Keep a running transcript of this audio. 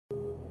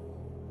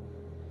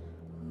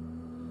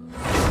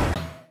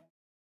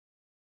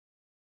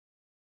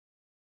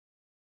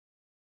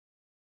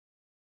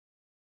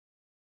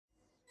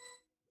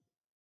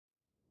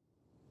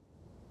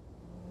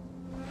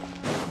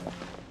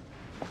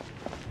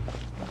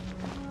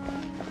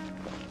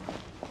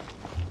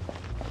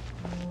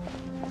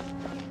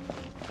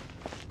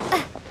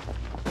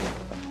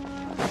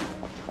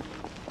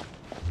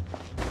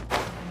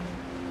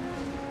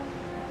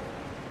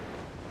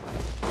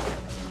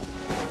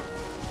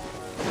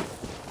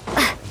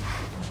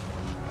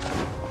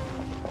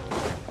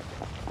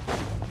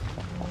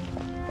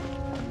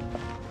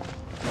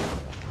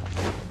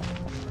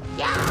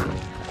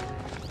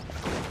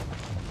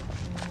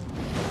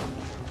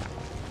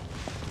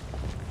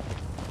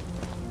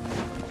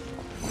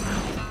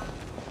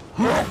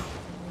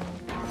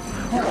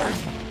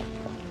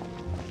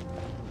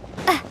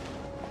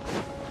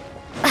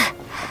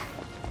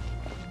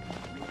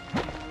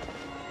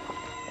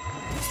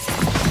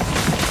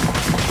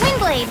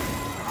Windblade!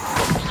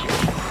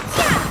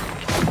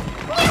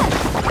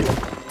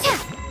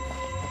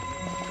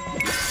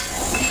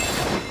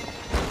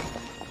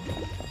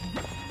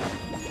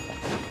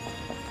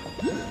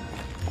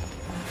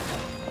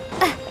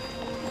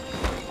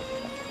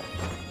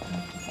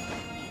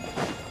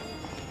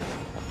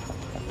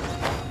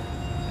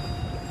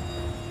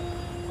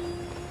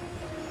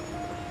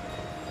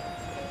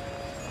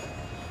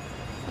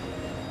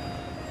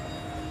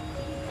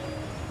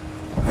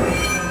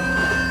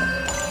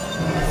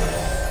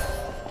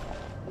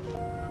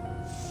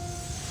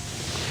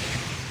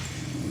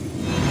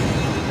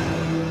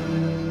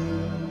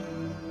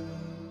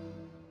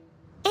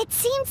 It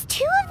seems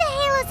 2 of the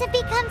halos have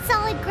become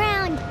solid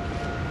ground.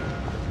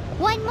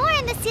 1 more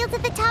and the seals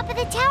at the top of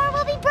the tower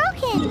will be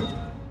broken.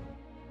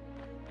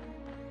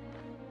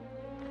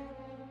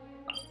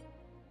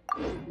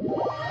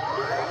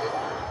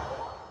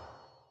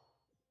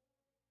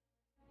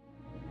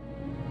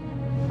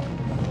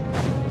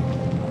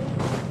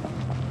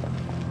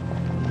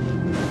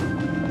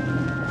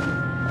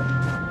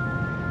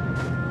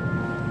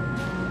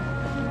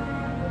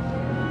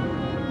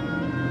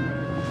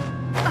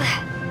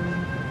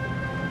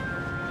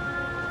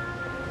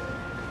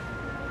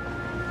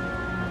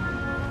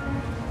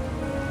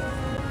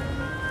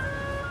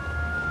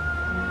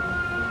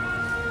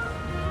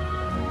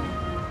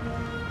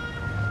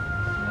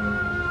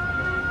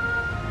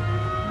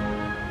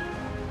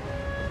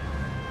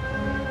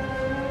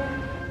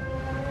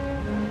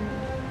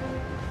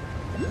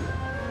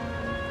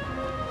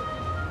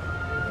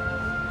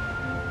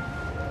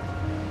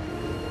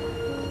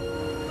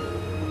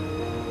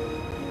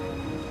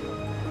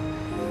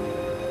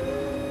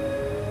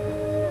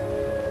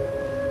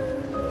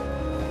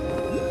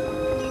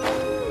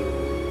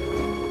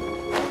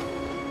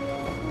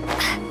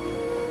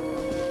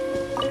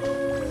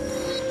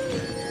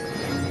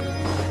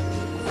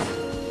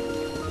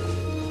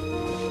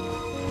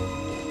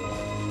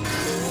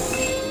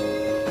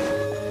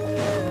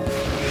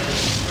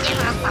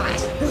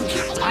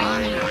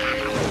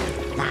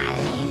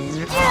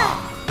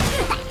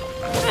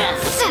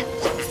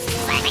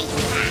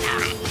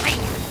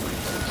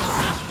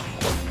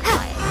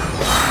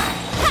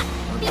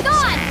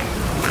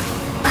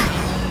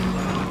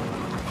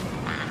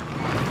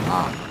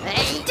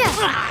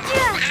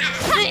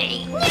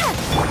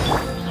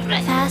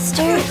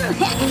 Faster,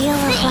 wheel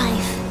of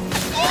life.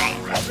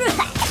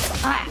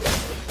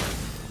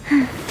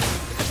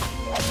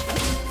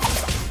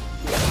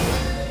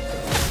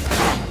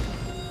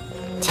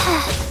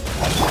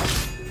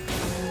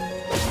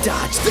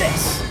 Dodge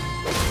this!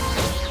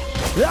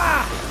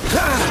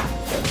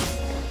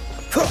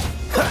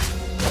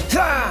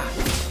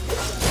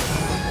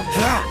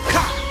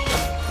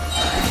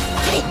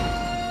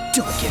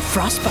 Don't get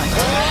frostbite.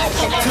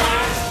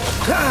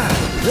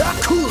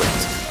 Cool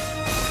it.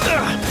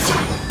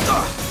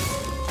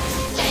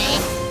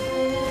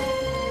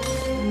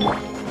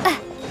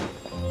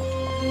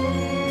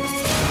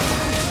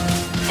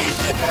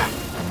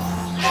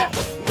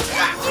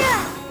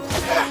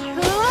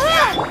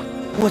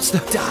 What's the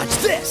dodge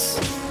this?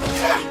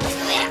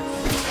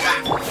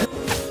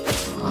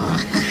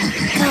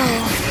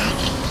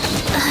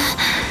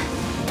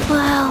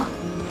 Wow.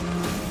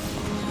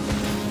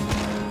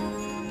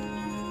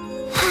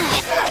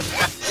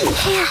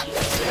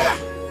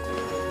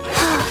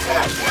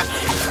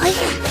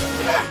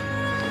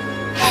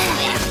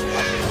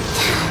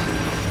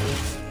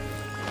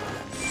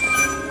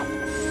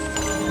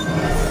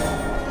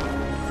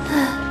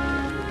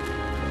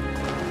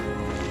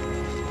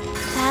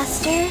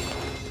 Faster?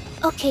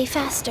 Okay,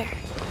 faster.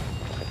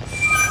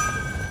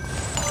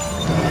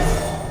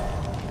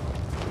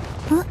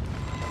 Huh?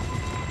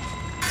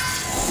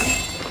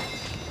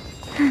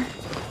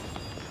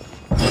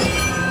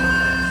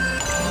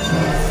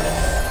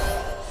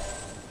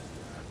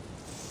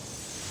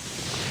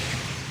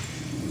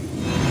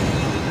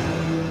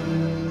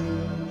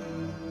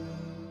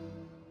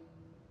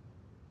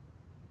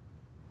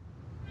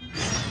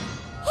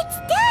 It's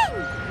done!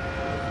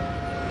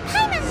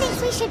 Paimon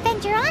thinks we should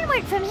venture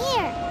onward from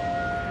here.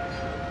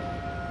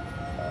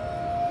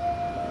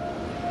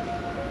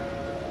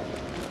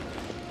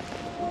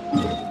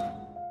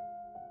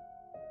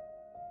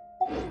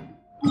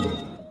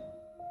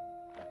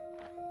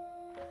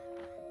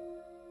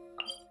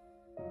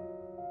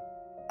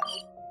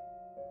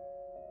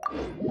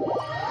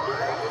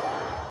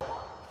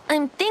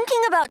 I'm thinking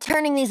about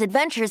turning these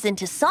adventures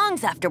into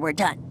songs after we're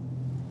done.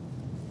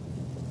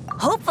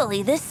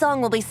 Hopefully, this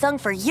song will be sung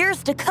for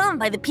years to come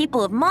by the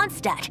people of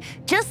Mondstadt,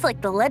 just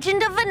like the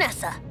legend of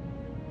Vanessa.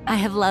 I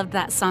have loved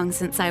that song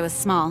since I was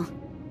small.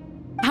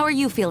 How are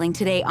you feeling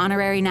today,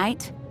 Honorary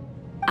Knight?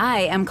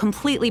 I am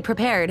completely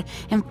prepared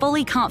and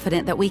fully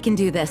confident that we can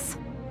do this.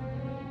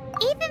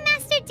 Even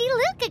Master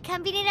Diluc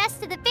accompanied us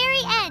to the very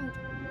end.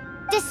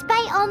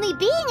 Despite only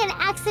being an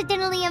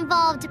accidentally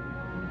involved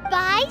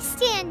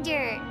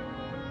bystander.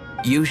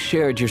 You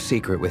shared your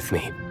secret with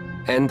me,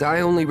 and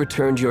I only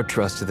returned your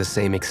trust to the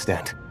same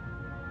extent.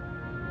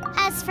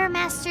 As for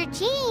Master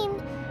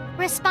Jean,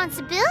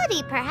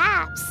 responsibility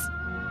perhaps.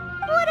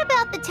 What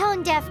about the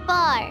tone-deaf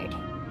bard?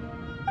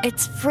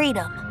 It's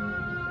freedom.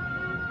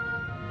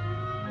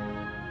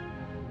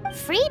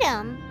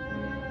 Freedom?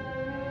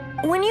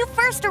 When you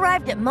first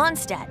arrived at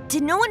Mondstadt,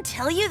 did no one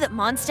tell you that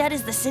Mondstadt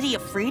is the city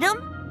of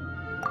freedom?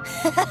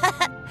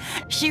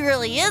 She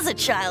really is a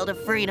child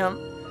of freedom.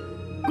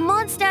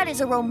 Mondstadt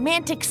is a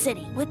romantic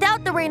city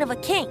without the reign of a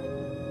king,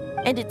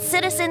 and its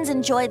citizens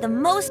enjoy the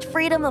most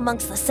freedom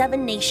amongst the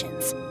 7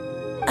 nations.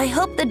 I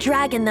hope the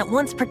dragon that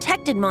once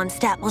protected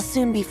Mondstadt will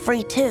soon be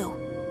free too.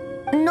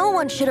 No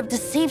one should have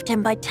deceived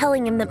him by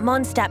telling him that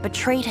Mondstadt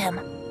betrayed him.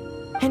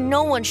 And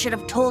no one should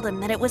have told him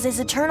that it was his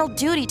eternal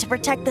duty to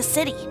protect the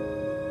city.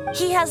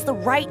 He has the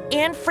right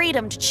and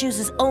freedom to choose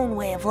his own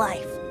way of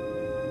life.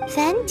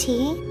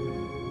 Venti?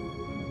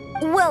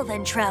 Well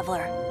then,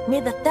 traveler,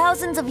 may the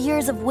thousands of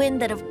years of wind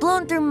that have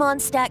blown through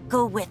Mondstadt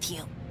go with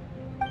you.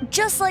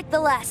 Just like the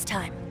last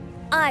time,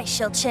 I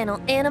shall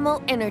channel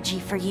animal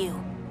energy for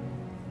you.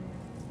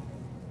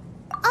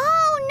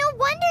 Oh, no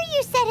wonder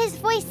you said his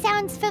voice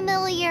sounds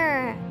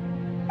familiar.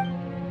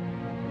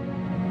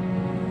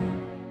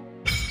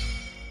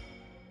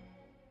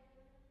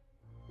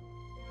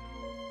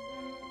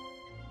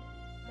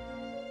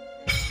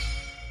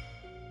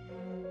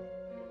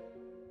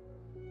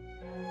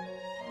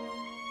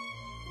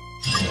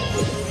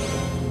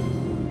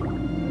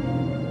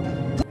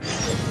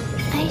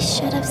 I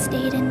should have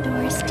stayed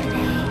indoors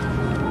today.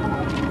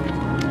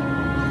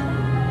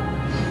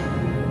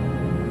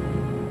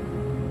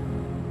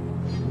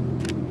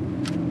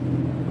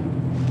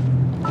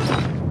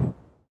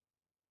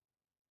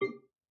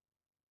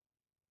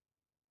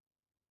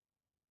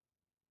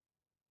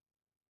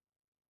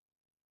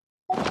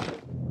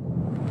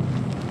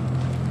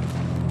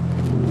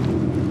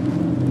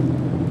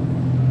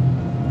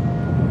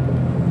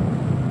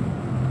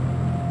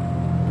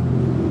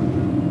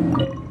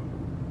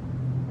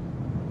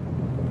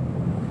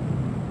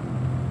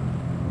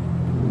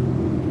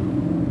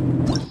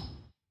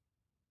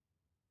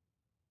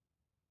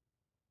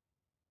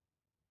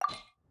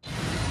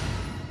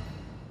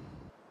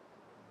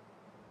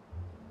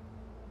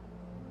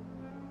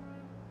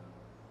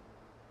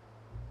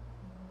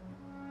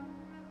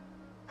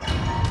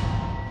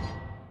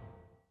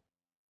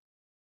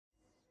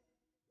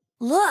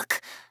 Look!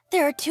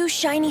 There are 2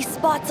 shiny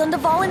spots on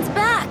dvalin's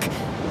back!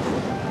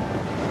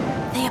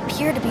 They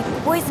appear to be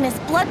poisonous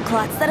blood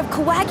clots that have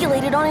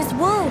coagulated on his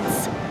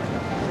wounds.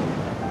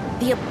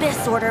 The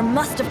Abyss Order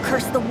must have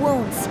cursed the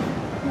wounds.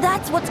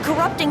 That's what's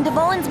corrupting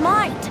dvalin's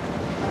mind.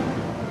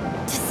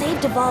 To save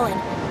dvalin,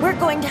 we're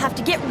going to have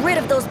to get rid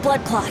of those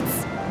blood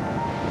clots.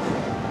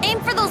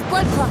 Aim for those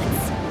blood clots!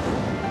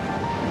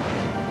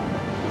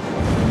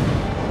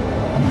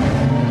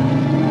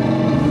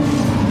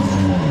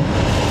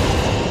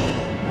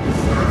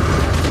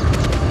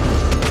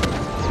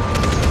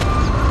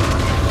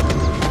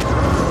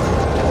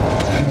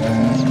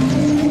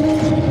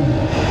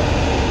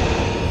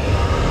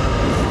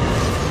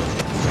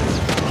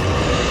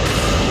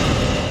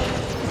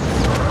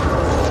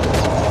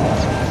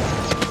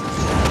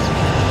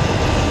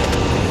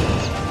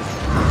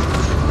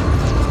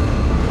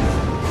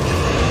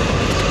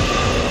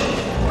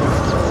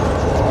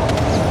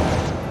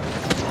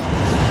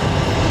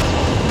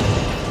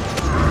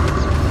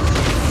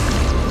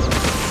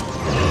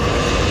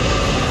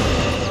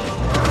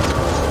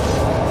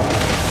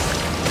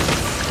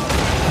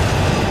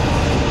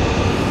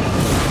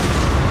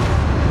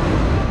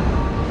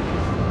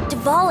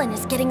 Dvalin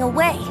is getting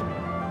away,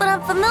 but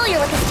I'm familiar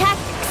with his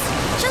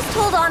tactics. Just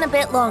hold on a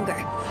bit longer.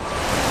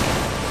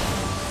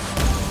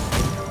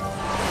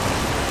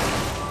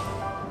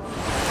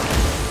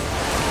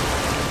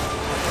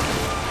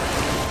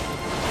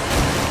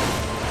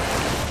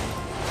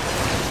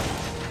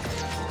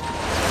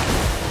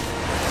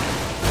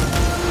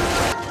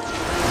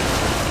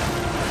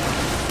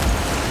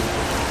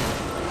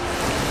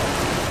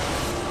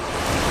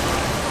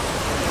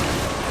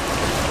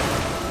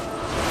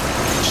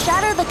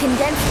 Shatter the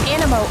condensed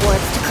animo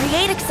orbs to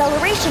create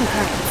acceleration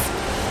currents.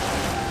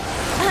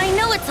 I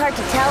know it's hard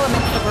to tell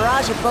amidst the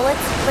barrage of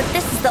bullets, but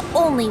this is the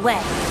only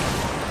way.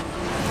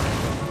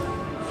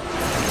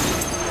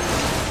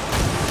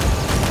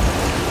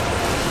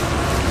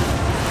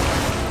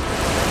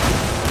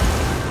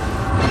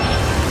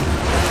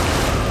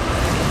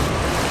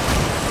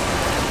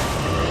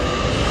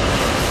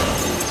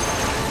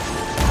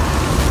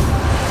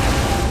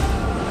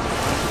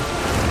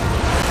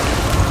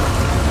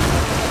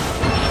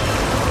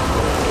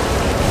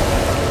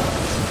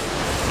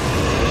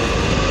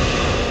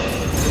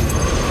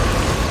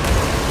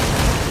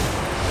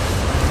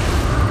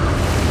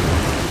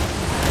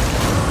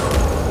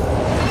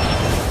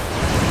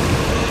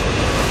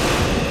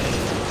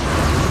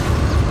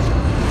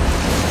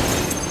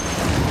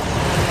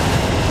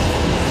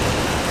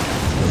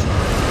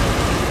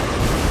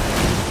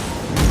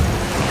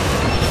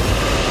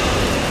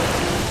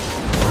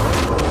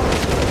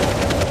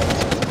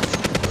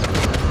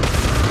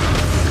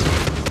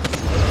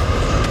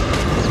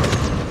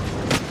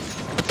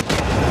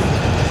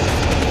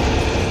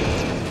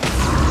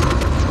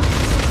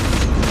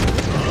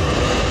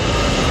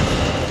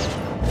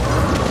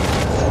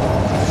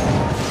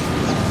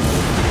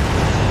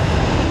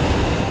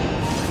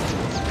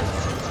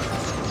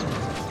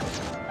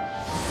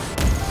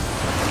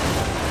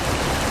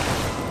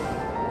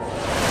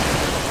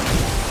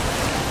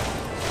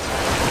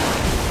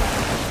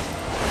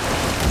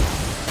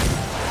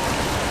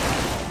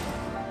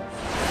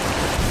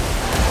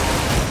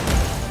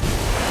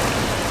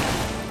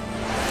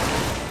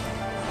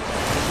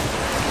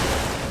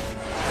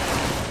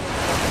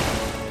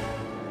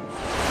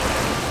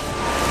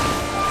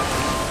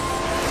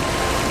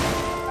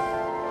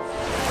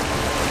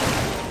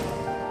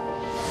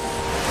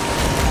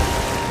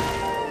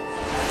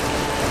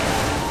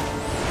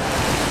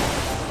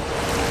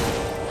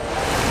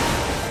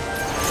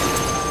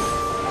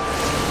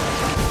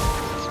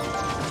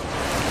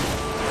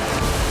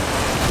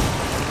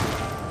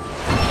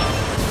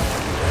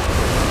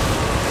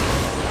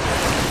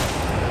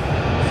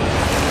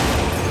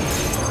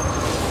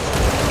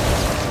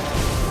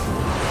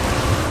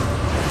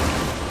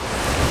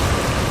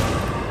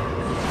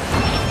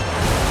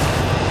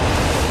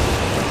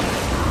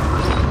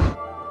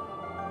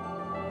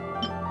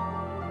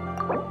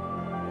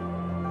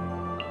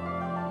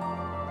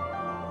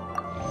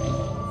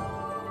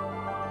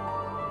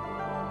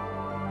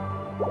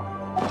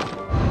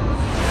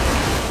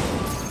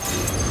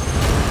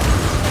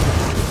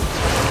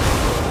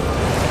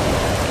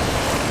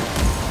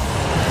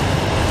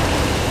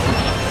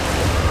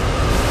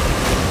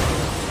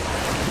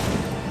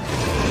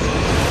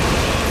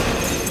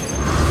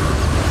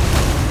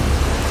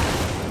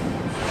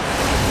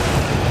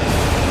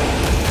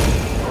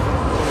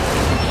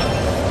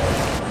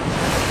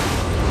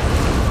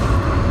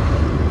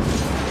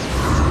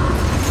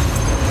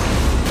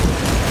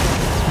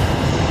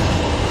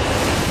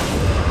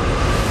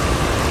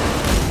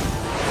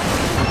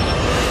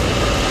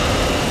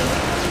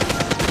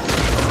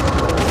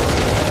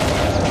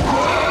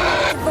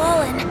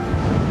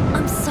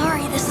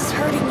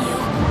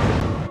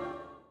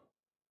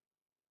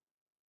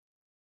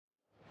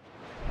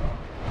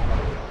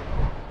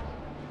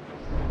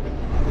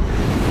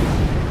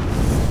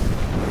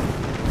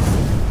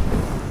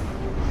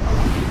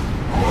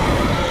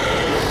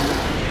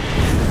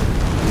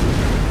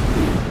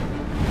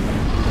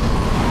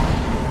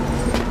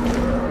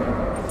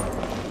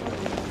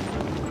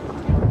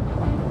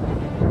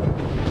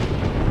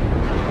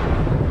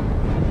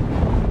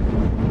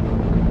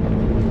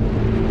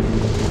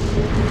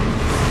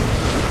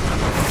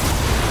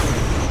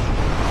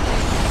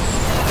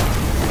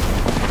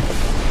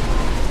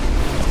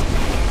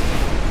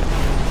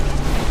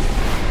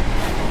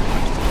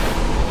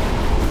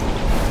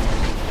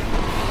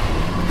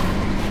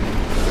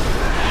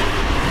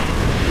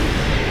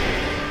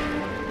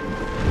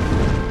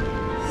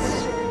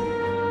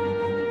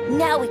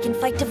 Now we can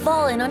fight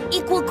dvalin on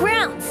equal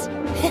grounds.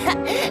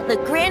 The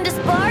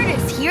grandest bard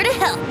is here to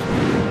help.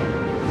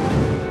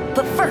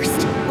 But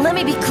first, let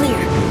me be clear.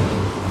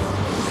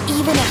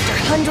 Even after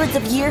hundreds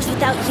of years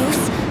without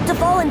use,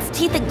 dvalin's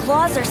teeth and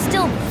claws are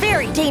still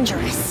very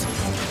dangerous.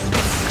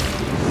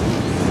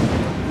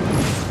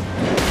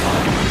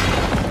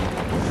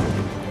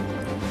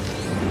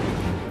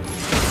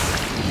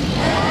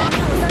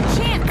 Now's our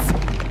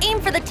chance.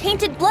 Aim for the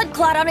tainted blood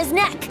clot on his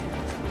neck.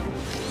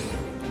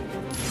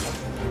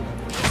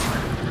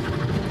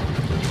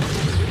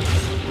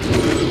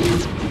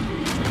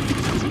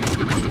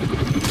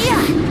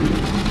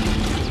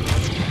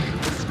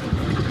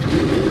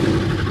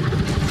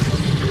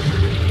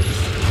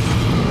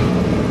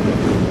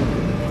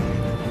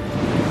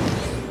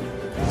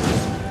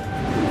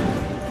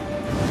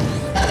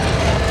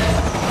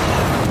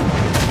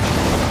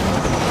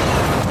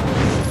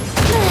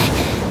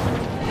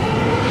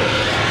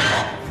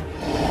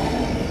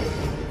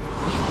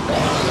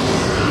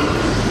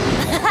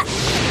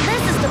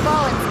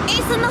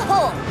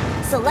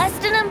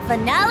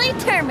 Finale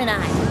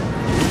Termini.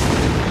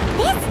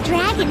 This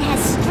dragon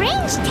has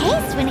strange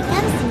taste when it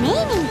comes to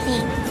naming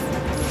things.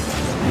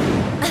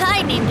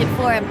 I named it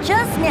for him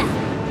just now.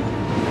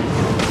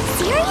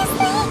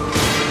 Seriously?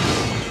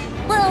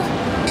 Well,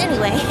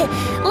 anyway,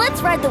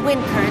 let's ride the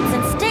wind currents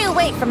and stay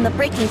away from the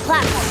breaking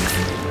platforms.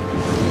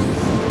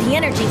 The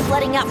energy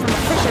flooding out from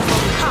the fissures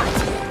will be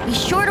hot. Be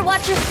sure to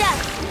watch your step.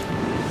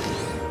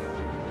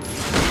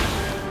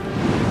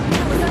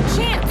 That was our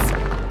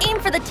chance. Aim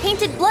for the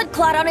tainted blood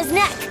clot on his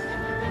neck.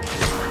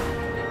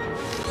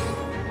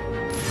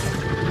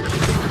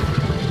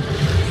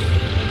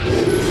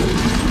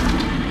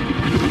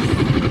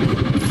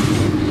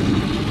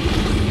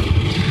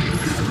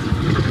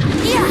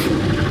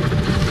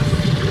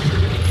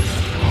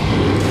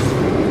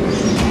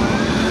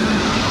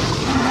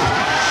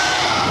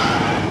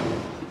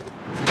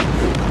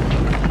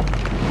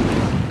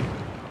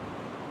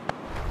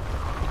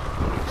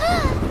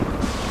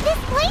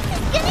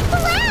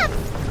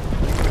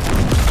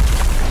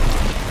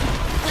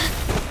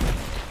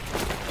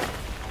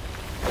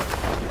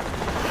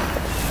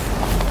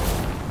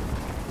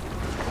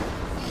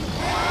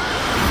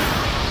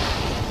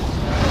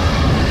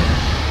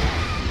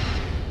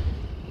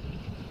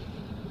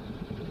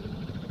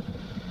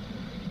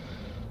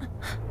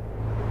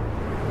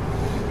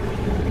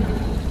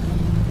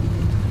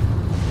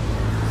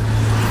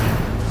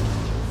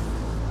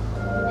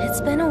 It's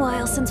been a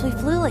while since we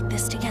flew like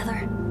this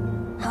together.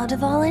 How,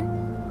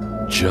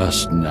 dvalin?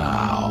 Just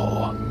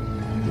now.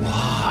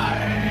 Why?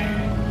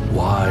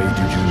 Why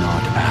did you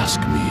not ask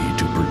me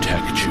to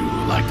protect you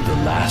like the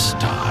last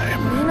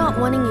time? Me not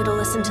wanting you to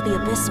listen to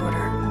the Abyss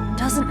Order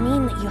doesn't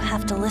mean that you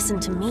have to listen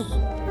to me.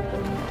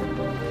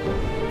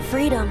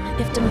 Freedom,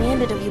 if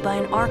demanded of you by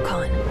an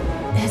Archon,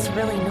 is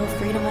really no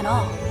freedom at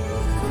all.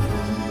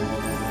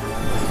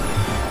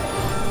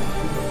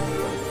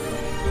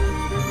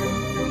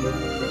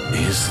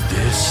 Is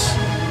this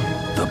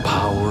the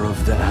power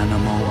of the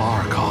Animo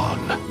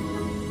Archon?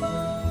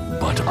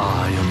 But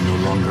I am no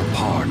longer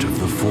part of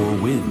the Four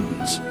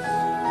Winds.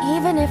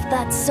 Even if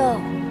that's so,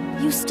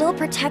 you still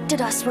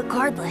protected us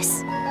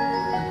regardless.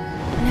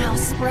 Now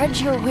spread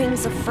your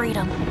wings of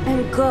freedom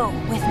and go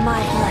with my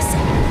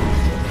blessing.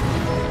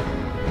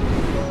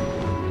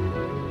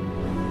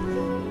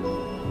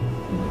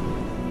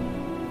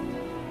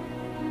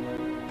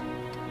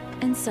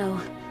 And so,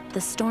 the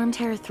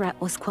Stormterror threat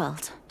was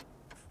quelled.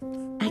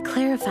 I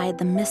clarified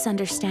the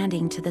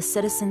misunderstanding to the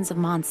citizens of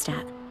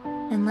Mondstadt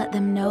and let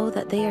them know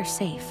that they are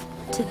safe.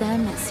 To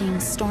them, it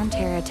seems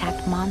Stormterror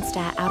attacked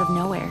Mondstadt out of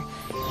nowhere,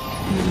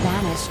 and then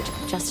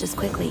vanished just as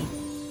quickly.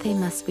 They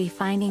must be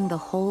finding the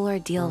whole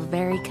ordeal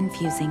very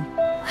confusing.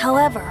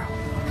 However,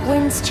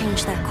 winds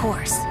change their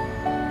course.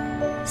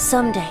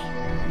 Someday,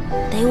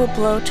 they will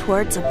blow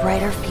towards a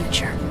brighter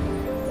future.